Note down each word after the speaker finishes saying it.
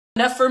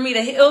enough for me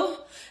to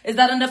heal? Is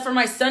that enough for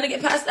my son to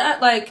get past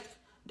that? Like,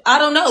 I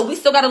don't know. We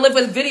still got to live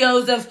with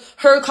videos of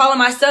her calling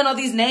my son all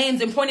these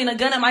names and pointing a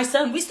gun at my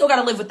son. We still got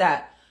to live with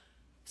that.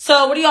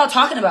 So what are y'all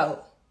talking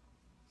about?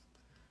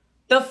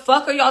 The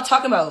fuck are y'all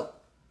talking about?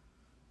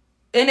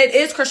 And it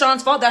is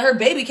Chrisean's fault that her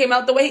baby came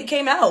out the way he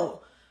came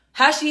out.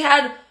 Has she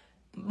had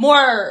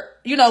more,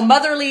 you know,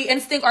 motherly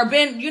instinct or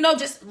been, you know,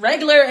 just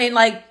regular and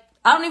like,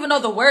 I don't even know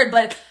the word,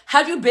 but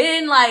have you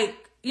been like,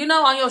 you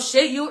know, on your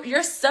shit,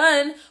 your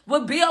son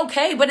would be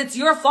okay, but it's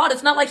your fault.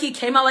 It's not like he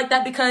came out like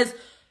that because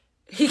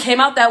he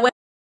came out that way.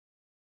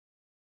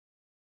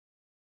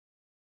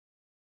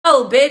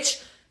 Oh,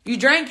 bitch, you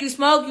drank, you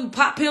smoked, you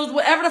pop pills,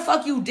 whatever the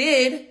fuck you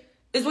did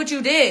is what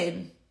you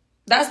did.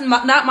 That's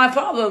not my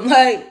problem.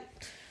 Like,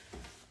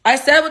 I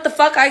said what the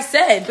fuck I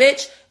said,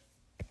 bitch.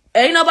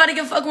 Ain't nobody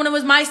give a fuck when it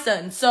was my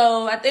son.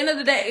 So at the end of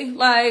the day,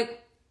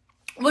 like,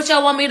 what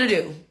y'all want me to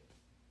do?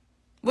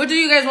 What do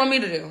you guys want me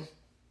to do?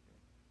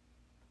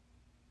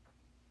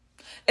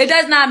 It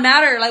does not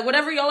matter. Like,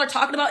 whatever y'all are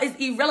talking about is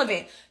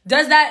irrelevant.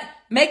 Does that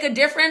make a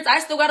difference? I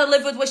still got to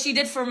live with what she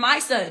did for my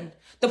son.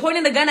 The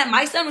pointing the gun at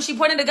my son, when she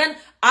pointed the gun,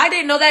 I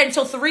didn't know that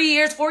until 4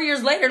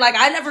 years later. Like,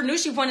 I never knew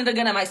she pointed a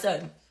gun at my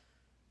son.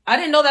 I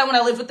didn't know that when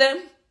I lived with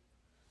them.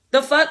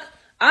 The fuck?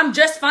 I'm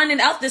just finding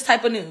out this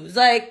type of news.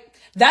 Like,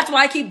 that's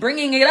why I keep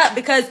bringing it up,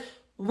 because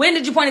when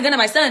did you point a gun at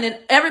my son? And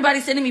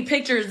everybody's sending me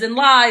pictures and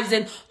lives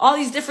and all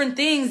these different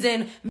things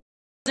and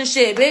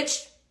shit,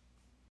 bitch.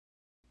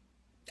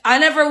 I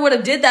never would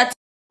have did that to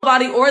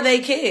nobody or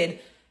their kid.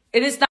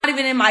 It is not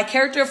even in my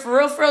character for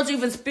real to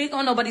even speak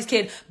on nobody's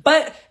kid.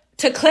 But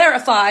to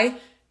clarify,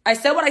 I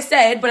said what I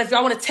said, but if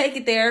y'all want to take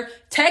it there,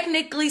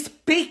 technically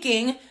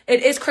speaking,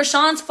 it is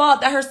Chrisean's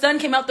fault that her son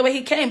came out the way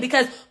he came.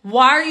 Because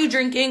why are you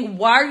drinking?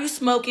 Why are you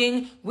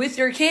smoking with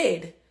your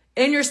kid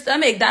in your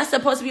stomach? That's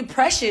supposed to be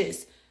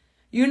precious.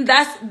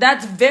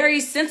 That's very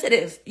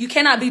sensitive. You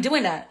cannot be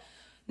doing that.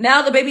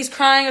 Now the baby's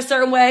crying a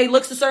certain way,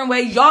 looks a certain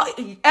way.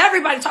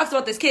 Everybody talks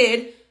about this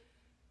kid.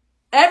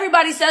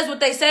 Everybody says what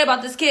they say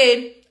about this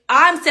kid.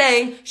 I'm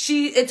saying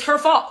it's her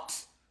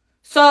fault.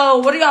 So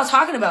what are y'all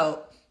talking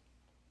about?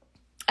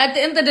 At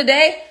the end of the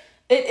day,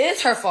 it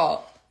is her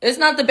fault. It's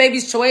not the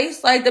baby's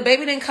choice. Like, the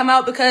baby didn't come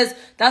out because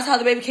that's how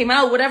the baby came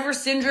out. Whatever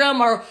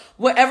syndrome or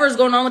whatever's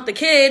going on with the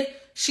kid,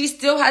 she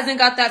still hasn't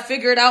got that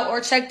figured out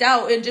or checked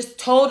out and just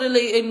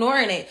totally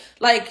ignoring it.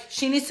 Like,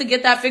 she needs to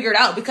get that figured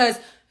out, because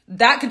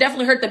that could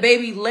definitely hurt the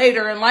baby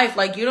later in life.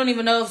 Like, you don't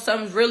even know if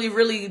something's really,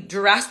 really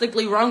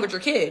drastically wrong with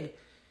your kid.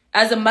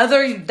 As a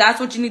mother, that's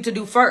what you need to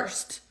do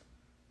first.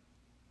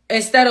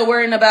 Instead of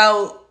worrying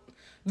about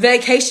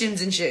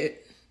vacations and shit.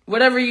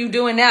 Whatever you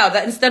doing now,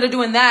 that instead of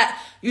doing that,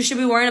 you should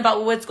be worrying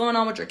about what's going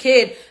on with your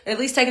kid. At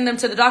least taking them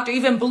to the doctor.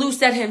 Even Blue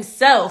said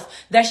himself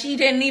that she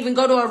didn't even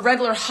go to a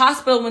regular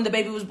hospital when the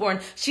baby was born.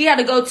 She had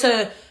to go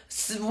to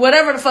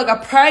whatever the fuck,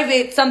 a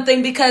private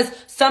something, because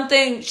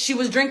something she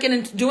was drinking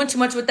and doing too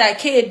much with that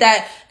kid,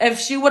 that if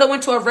she would have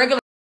went to a regular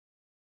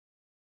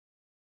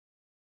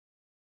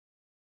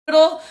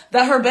hospital,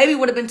 that her baby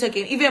would have been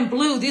taken. Even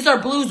Blue, these are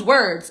Blue's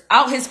words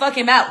out his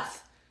fucking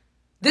mouth.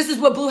 This is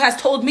what Blue has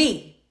told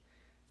me.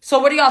 So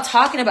what are y'all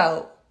talking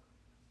about?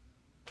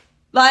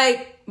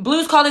 Like,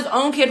 Blue's called his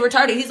own kid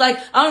retarded. He's like,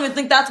 I don't even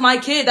think that's my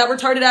kid, that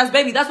retarded ass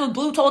baby. That's what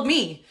Blue told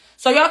me.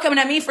 So y'all coming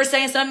at me for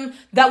saying something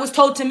that was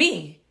told to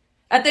me.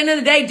 At the end of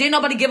the day, didn't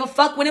nobody give a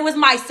fuck when it was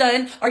my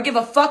son or give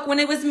a fuck when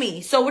it was me.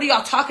 So what are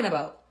y'all talking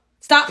about?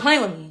 Stop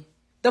playing with me.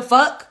 The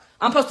fuck?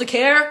 I'm supposed to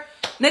care?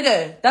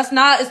 Nigga,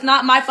 it's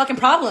not my fucking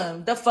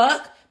problem. The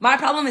fuck? My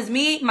problem is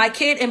me, my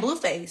kid, and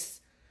Blueface.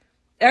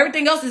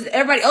 Everything else is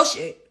everybody else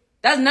shit.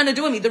 That has nothing to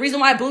do with me. The reason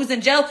why Blue's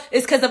in jail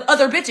is because of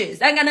other bitches.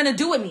 That ain't got nothing to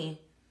do with me.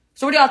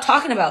 So what are y'all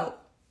talking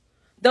about?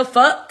 The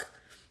fuck?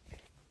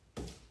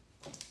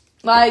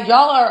 Like,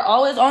 y'all are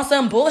always on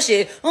some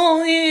bullshit.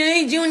 Oh,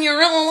 hey, Junior.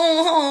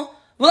 Well,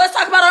 let's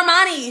talk about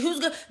Armani. Who's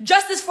good?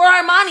 Justice for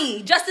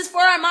Armani. Justice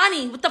for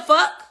Armani. What the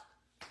fuck?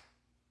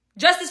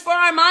 Justice for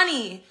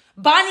Armani.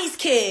 Bonnie's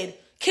kid.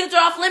 Kids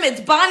are off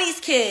limits.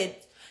 Bonnie's kid.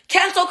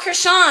 Cancel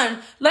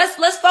Chrisean.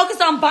 Let's focus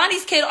on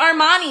Bonnie's kid,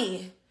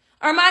 Armani.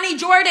 Armani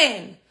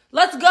Jordan.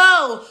 Let's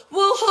go.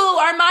 Woohoo,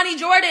 Armani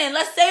Jordan.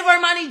 Let's save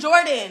Armani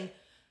Jordan.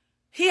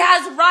 He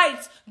has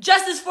rights.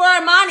 Justice for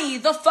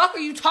Armani. The fuck are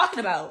you talking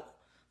about?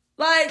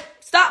 Like,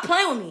 stop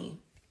playing with me.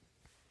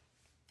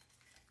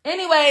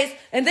 Anyways,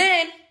 and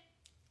then,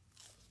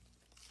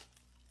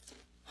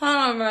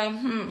 I'm like,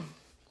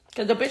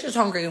 because the bitch is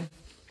hungry.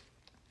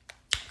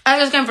 I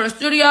just came from the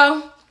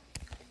studio.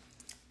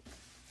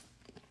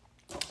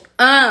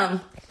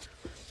 And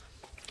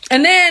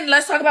then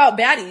let's talk about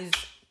baddies.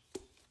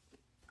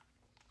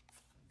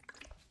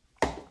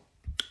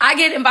 I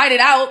get invited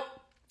out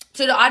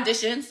to the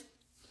auditions.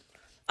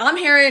 I'm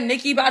hearing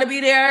NICKI about to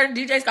be there.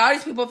 DjSky, all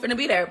these people finna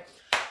be there.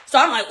 So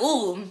I'm like,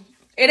 ooh,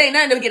 it ain't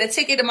nothing to get a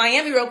ticket to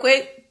Miami real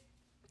quick.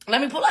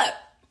 Let me pull up.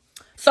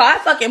 So I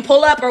fucking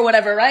pull up or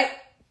whatever, right?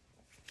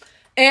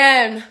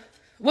 And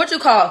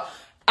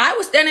I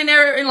was standing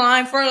there in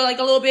line for like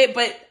a little bit,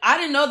 but I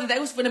didn't know that they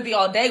was finna be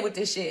all day with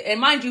this shit. And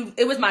mind you,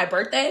 it was my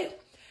birthday.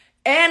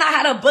 And I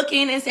had a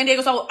booking in San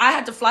Diego, so I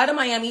had to fly to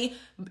Miami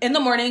in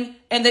the morning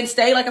and then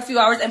stay like a few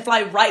hours and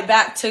fly right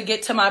back to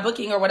get to my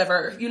booking or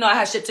whatever. You know, I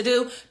had shit to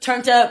do,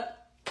 turned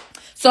up.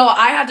 So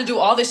I had to do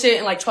all this shit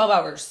in like 12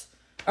 hours.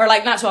 Or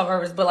like, not 12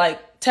 hours, but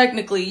like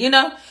technically, you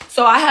know?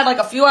 So I had like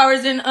a few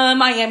hours in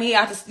Miami.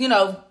 I had to, you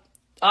know,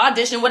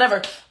 audition,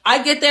 whatever.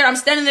 I get there, I'm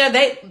standing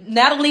there.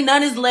 Natalie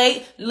Nunn is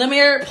late.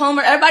 Lemire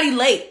Palmer, everybody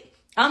late.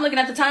 I'm looking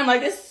at the time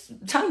like, it's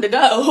time to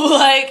go.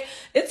 Like,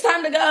 it's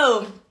time to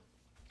go.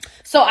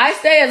 So I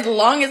stay as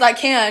long as I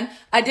can.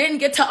 I didn't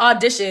get to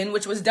audition,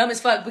 which was dumb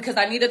as fuck because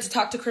I needed to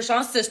talk to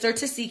CHRISEAN's sister,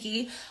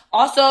 Tesehki.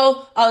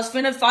 Also, I was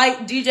finna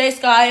fight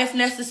DjSky if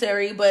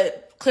necessary,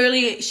 but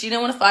clearly she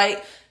didn't want to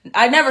fight.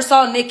 I never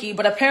saw NICKI,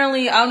 but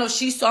apparently, I don't know,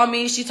 she saw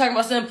me. She talking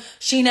about some,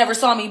 she never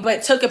saw me,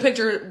 but took a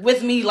picture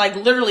with me. Like,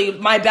 literally,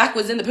 my back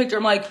was in the picture.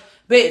 I'm like,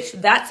 bitch,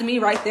 that's me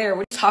right there.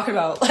 What are you talking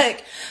about?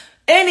 Like,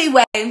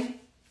 anyway,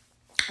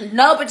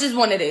 no bitches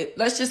wanted it.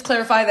 Let's just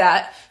clarify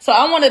that. So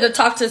I wanted to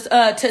talk to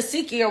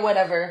Tesehki or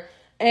whatever.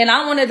 And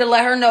I wanted to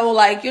let her know,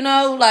 like, you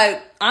know,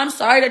 like, I'm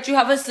sorry that you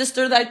have a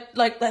sister that,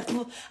 like,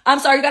 I'm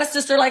sorry you got a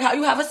sister like how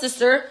you have a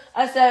sister.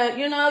 I said,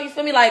 you know, you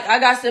feel me? Like, I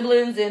got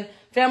siblings and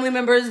family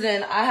members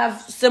and I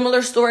have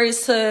similar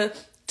stories to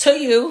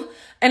you.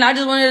 And I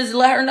just wanted to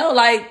let her know,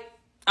 like,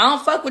 I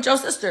don't fuck with your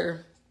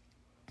sister.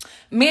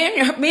 Me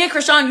and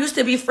CHRISEAN used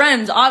to be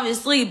friends,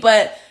 obviously,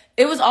 but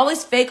it was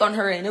always fake on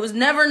her end. It was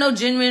never no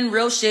genuine,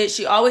 real shit.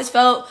 She always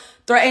felt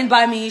threatened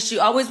by me. She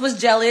always was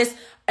jealous.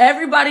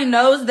 Everybody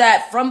knows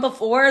that from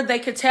before. They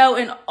could tell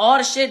in all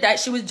the shit that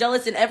she was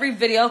jealous in every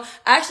video.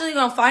 Actually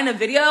gonna find a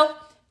video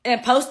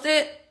and post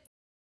it.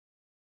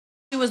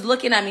 She was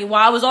looking at me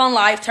while I was on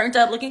live, turned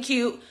up, looking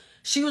cute.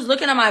 She was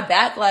looking at my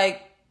back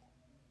like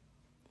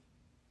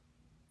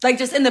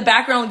just in the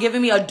background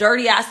giving me a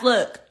dirty ass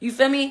look. You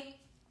feel me?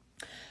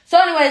 So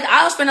anyways,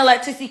 I was finna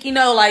let Tesehki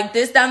know, like,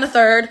 this down the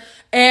third.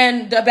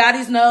 And the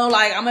baddies know,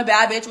 like, I'm a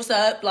bad bitch. What's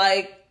up?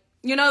 Like,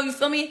 you know, you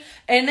feel me?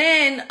 And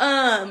then,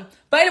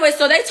 but anyway,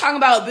 so they talking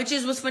about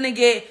bitches was finna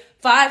get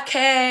 5K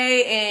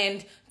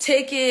and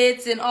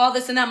tickets and all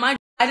this and that.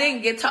 I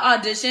didn't get to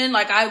audition.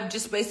 Like, I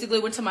just basically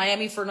went to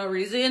Miami for no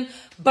reason.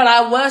 But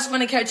I was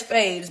finna catch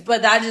faves.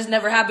 But that just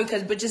never happened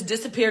because bitches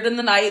disappeared in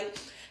the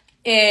night.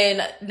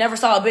 And never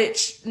saw a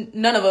bitch.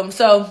 None of them.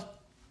 So,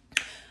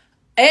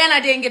 and I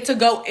didn't get to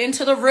go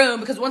into the room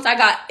because once I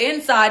got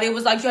inside, it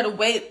was like you had to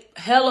wait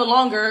hella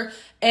longer.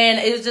 And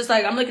it was just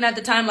like, I'm looking at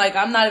the time like,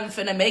 I'm not even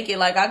finna make it.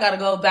 Like, I gotta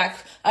go back.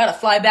 I gotta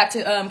fly back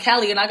to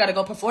Cali and I gotta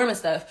go perform and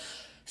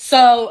stuff.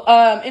 So,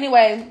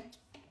 anyway,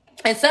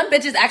 and some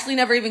bitches actually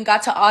never even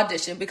got to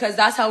audition because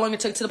that's how long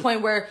it took, to the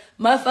point where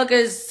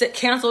motherfuckers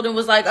canceled and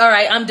was like, all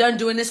right, I'm done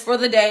doing this for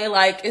the day.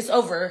 Like, it's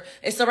over.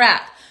 It's a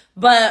wrap.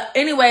 But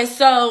anyway,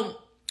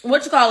 so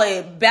what you call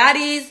it?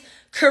 Baddies,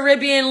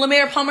 Caribbean,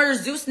 Lemire Palmer,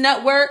 Zeus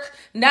Network,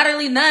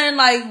 Natalie Nunn.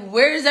 Like,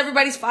 where's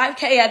everybody's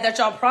 5K at that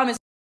y'all promised?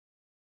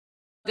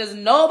 Because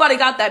nobody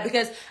got that,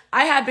 because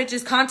I had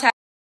bitches contact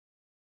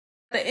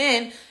at the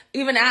end,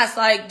 even ask,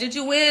 like, did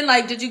you win?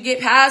 Like, did you get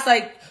past?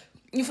 Like,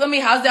 you feel me?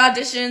 How's the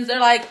auditions? They're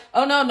like,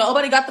 oh no,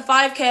 nobody got the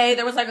 5K.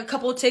 There was like a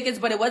couple of tickets,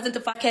 but it wasn't the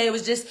 5K. It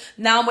was just,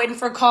 now I'm waiting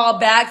for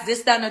callbacks,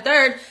 this, that, and the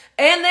third.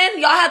 And then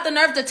y'all had the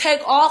nerve to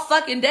take all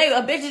fucking day.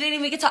 A bitch didn't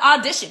even get to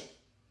audition.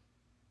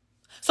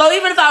 So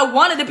even if I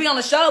wanted to be on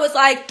the show, it's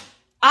like,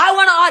 I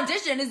want to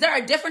audition. Is there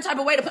a different type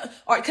of way to put,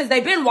 or because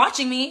they've been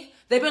watching me.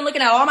 They've been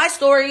looking at all my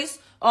stories,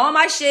 all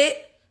my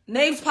shit,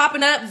 names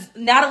popping up,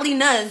 Natalie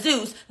Nunn,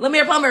 Zeus,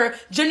 Lemire Palmer,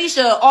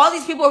 Janisha, all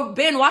these people have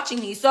been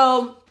watching me.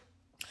 So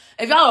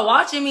if y'all are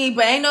watching me,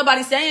 but ain't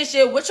nobody saying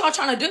shit, what y'all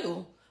trying to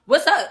do?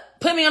 What's up?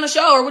 Put me on the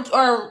show,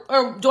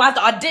 or do I have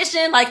to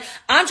audition? Like,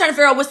 I'm trying to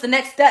figure out what's the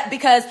next step,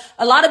 because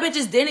a lot of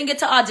bitches didn't get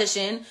to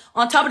audition.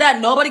 On top of that,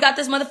 nobody got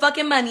this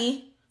motherfucking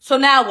money. So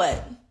now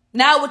what?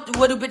 Now what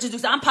do bitches do?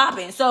 So I'm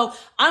popping. So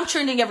I'm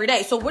trending every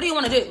day. So what do you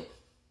want to do?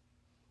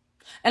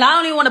 And I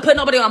don't even want to put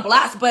nobody on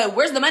blast, but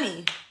where's the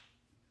money?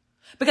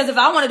 Because if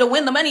I wanted to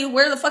win the money,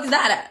 where the fuck is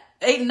that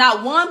at? Ain't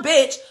not one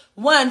bitch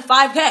won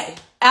 5K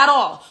at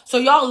all. So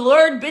y'all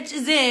lured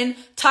bitches in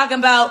talking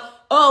about,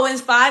 oh,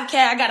 it's 5K.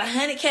 I got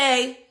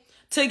 100K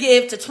to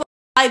give to 25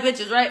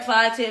 bitches, right?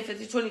 5, 10,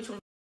 50, 20, 25,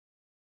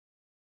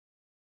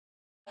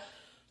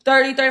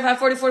 30, 35,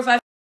 40, 45,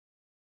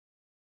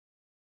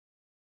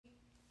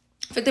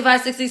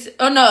 55, 60.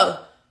 Oh, no.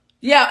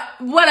 Yeah,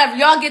 whatever.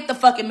 Y'all get the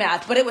fucking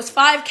math. But it was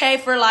 5K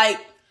for like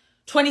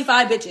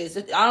 25 bitches.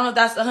 I don't know if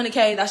that's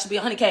 100K. That should be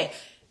 100K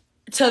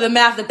to the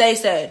math that they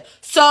said.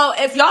 So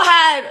if y'all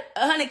had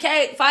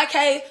 100K,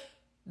 5K,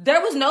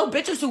 there was no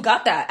bitches who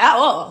got that at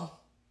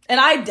all. And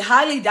I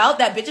highly doubt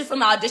that bitches from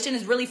the audition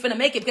is really finna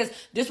make it, because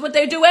this is what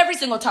they do every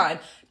single time.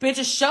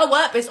 Bitches show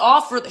up. It's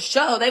all for the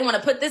show. They want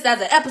to put this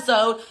as an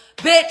episode.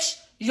 Bitch,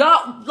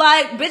 y'all,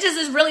 like, bitches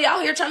is really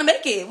out here trying to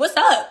make it. What's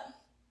up?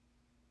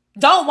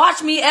 Don't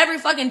watch me every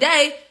fucking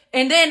day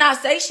and then not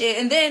say shit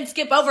and then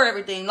skip over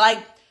everything. Like,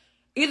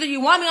 either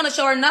you want me on the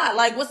show or not.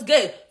 Like, what's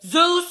good?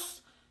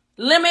 Zeus,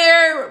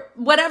 Lemire,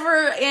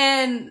 whatever,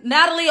 and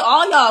Natalie,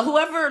 all y'all,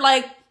 whoever,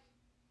 like,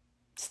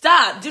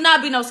 stop. Do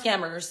not be no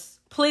scammers.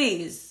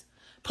 Please.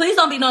 Please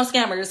don't be no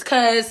scammers,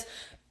 because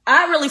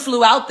I really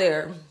flew out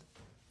there.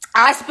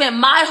 I spent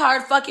my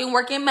hard fucking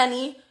working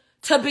money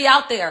to be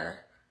out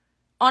there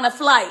on a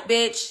flight,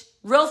 bitch,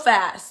 real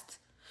fast.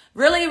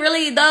 Really,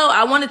 really, though,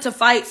 I wanted to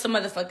fight some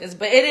motherfuckers,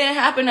 but it didn't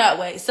happen that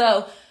way.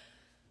 So,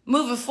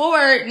 moving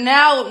forward,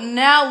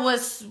 now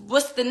what's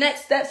the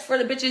next steps for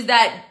the bitches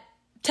that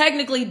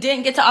technically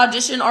didn't get to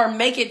audition or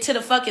make it to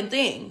the fucking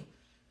thing?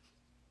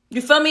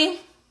 You feel me?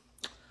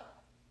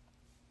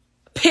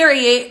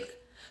 Period.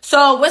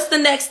 So, what's the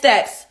next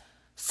steps?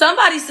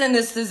 Somebody send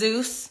this to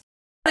Zeus.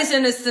 Somebody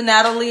send this to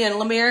Natalie and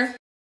Lemire.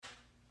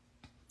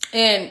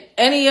 And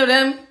any of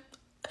them.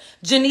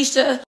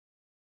 Janisha.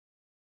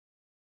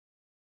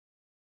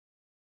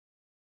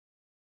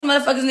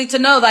 Motherfuckers need to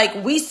know,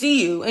 like, we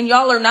see you. And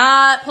y'all are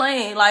not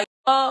playing. Like,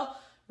 y'all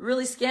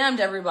really scammed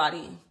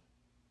everybody.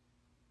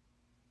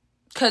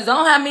 Because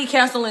don't have me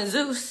canceling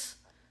Zeus.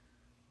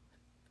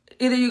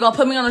 Either you gonna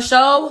put me on a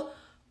show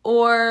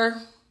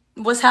or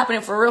what's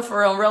happening for real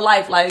in real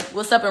life. Like,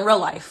 what's up in real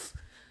life?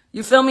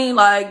 You feel me?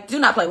 Like, do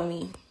not play with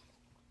me.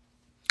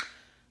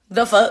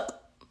 The fuck?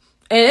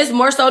 And it's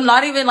more so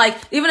not even like,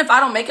 even if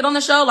I don't make it on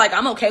the show, like,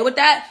 I'm okay with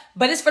that.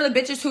 But it's for the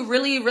bitches who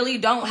really, really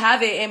don't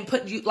have it and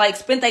put you, like,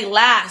 spent they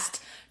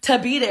last to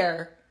be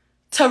there,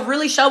 to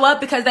really show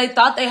up because they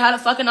thought they had a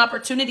fucking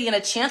opportunity and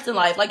a chance in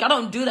life. Like, I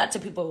don't do that to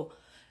people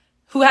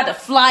who had to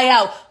fly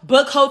out,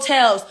 book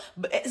hotels,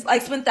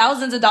 like, spend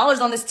thousands of dollars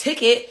on this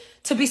ticket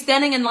to be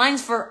standing in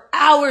lines for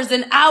hours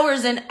and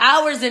hours and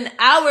hours and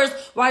hours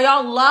while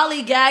y'all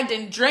lollygagged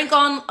and drank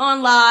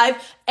on live,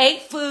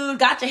 ate food,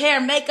 got your hair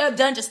and makeup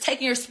done, just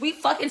taking your sweet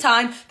fucking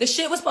time. The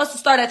shit was supposed to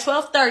start at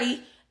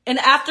 12:30 in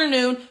the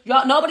afternoon.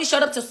 Y'all, nobody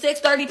showed up till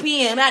 6:30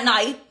 p.m. at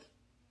night.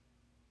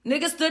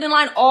 Niggas stood in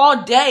line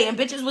all day and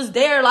bitches was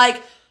there,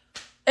 like,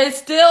 and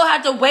still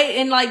had to wait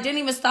and, like, didn't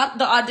even stop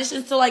the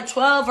auditions till, like,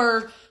 12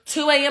 or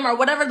 2 a.m. or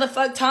whatever the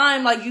fuck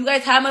time. Like, you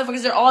guys have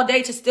motherfuckers there all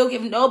day to still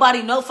give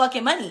nobody no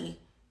fucking money.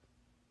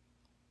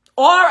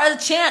 Or a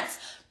chance.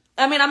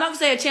 I mean, I'm not gonna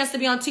say a chance to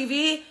be on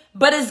TV,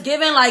 but it's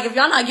given, like, if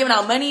y'all not giving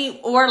out money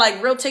or,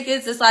 like, real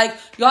tickets, it's like,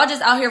 y'all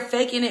just out here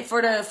faking it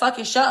for the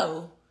fucking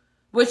show.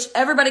 Which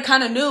everybody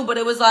kind of knew, but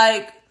it was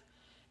like,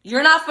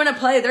 you're not finna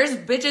play. There's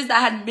bitches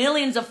that had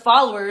millions of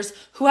followers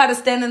who had to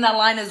stand in that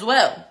line as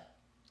well.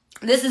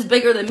 This is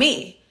bigger than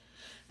me.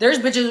 There's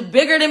bitches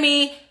bigger than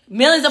me,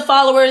 millions of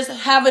followers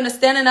having to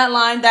stand in that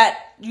line that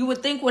you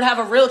would think would have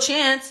a real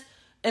chance,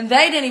 and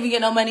they didn't even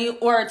get no money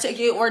or a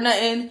ticket or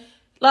nothing.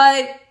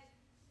 Like,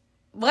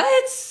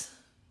 what?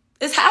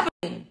 It's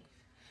happening.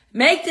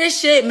 Make this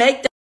shit,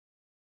 make that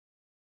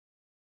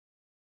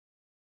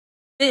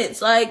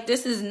sense. Like,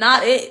 this is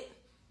not it.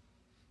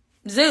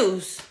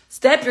 Zeus,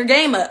 step your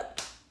game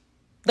up.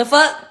 The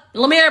fuck?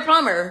 Lemire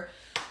Plummer,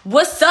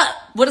 what's up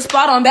with a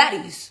spot on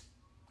Baddies?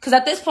 Because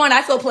at this point,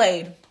 I feel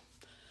played.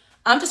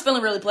 I'm just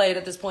feeling really played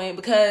at this point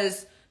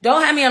because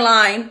don't have me in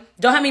line.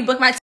 Don't have me book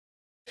my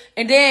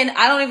and then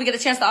I don't even get a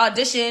chance to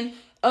audition.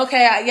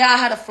 Okay, I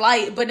had a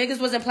flight, but niggas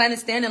wasn't planning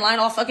to stand in line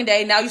all fucking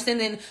day. Now you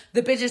sending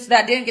the bitches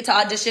that didn't get to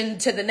audition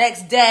to the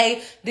next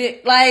day.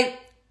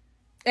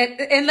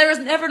 And there was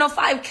never no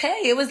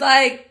 5K. It was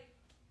like,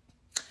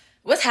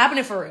 what's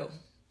happening for real?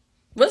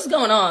 What's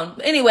going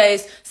on?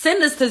 Anyways,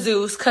 send this to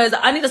Zeus because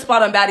I need a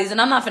spot on Baddies and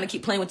I'm not going to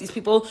keep playing with these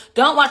people.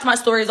 Don't watch my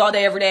stories all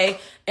day, every day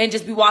and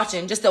just be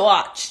watching just to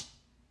watch.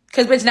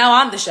 Because, bitch, now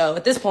I'm the show.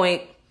 At this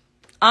point,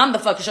 I'm the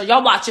fucking show.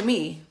 Y'all watching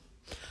me.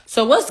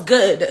 So what's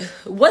good?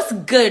 What's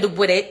good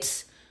with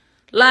it?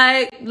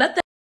 Like, let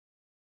the